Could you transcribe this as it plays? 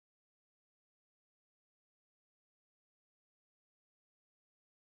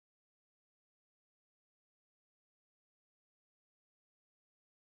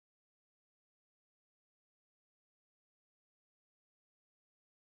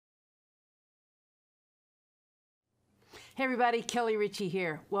Hey everybody, Kelly Richey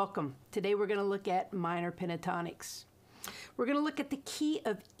here. Welcome. Today we're going to look at minor pentatonics. We're going to look at the key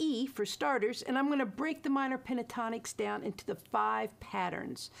of E for starters, and I'm going to break the minor pentatonics down into the 5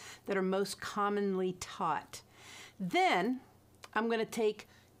 patterns that are most commonly taught. Then I'm going to take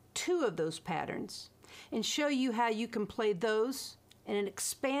 2 of those patterns and show you how you can play those in an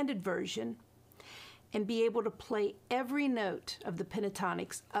expanded version and be able to play every note of the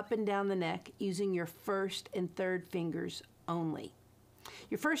pentatonics up and down the neck using your first and third fingers only.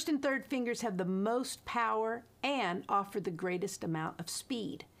 Your first and third fingers have the most power and offer the greatest amount of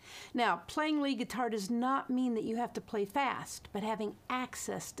speed. Now, playing lead guitar does not mean that you have to play fast, but having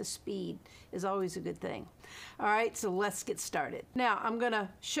access to speed is always a good thing. All right, so let's get started. Now, I'm going to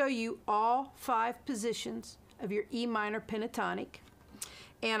show you all 5 positions of your E minor pentatonic.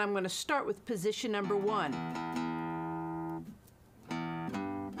 And I'm going to start with position number 1.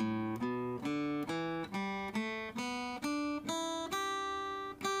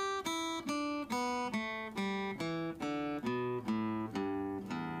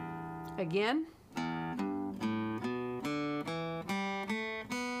 Again.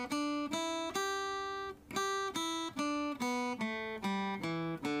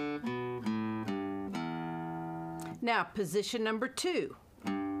 Now, position number 2.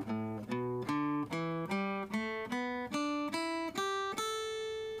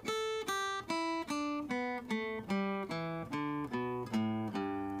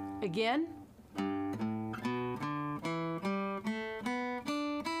 Again.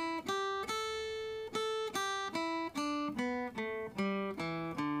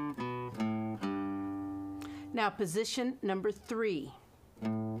 Now position number 3.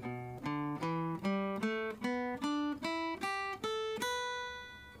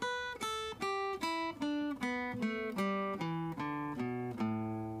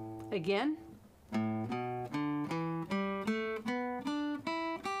 Again.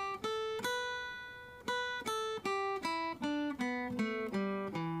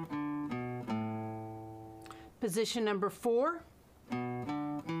 Position number 4.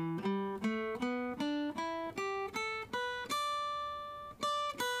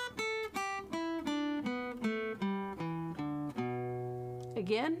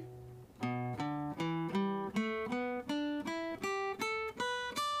 Again.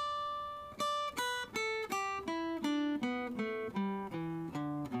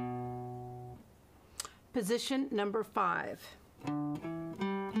 Position number 5.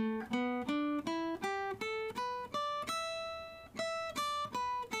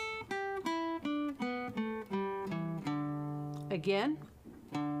 Again.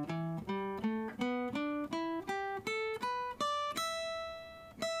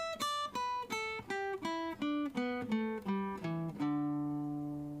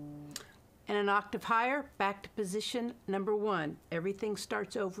 And an octave higher, back to position number 1. Everything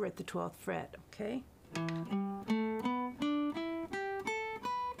starts over at the 12th fret, okay?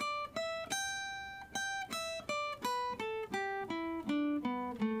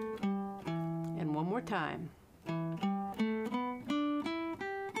 And one more time.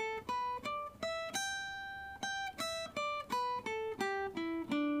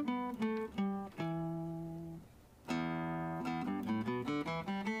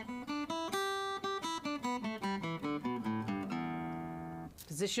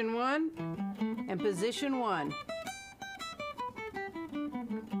 Position 1 and position 1.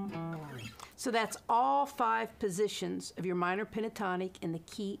 So that's all 5 positions of your minor pentatonic in the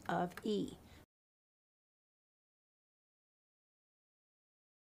key of E.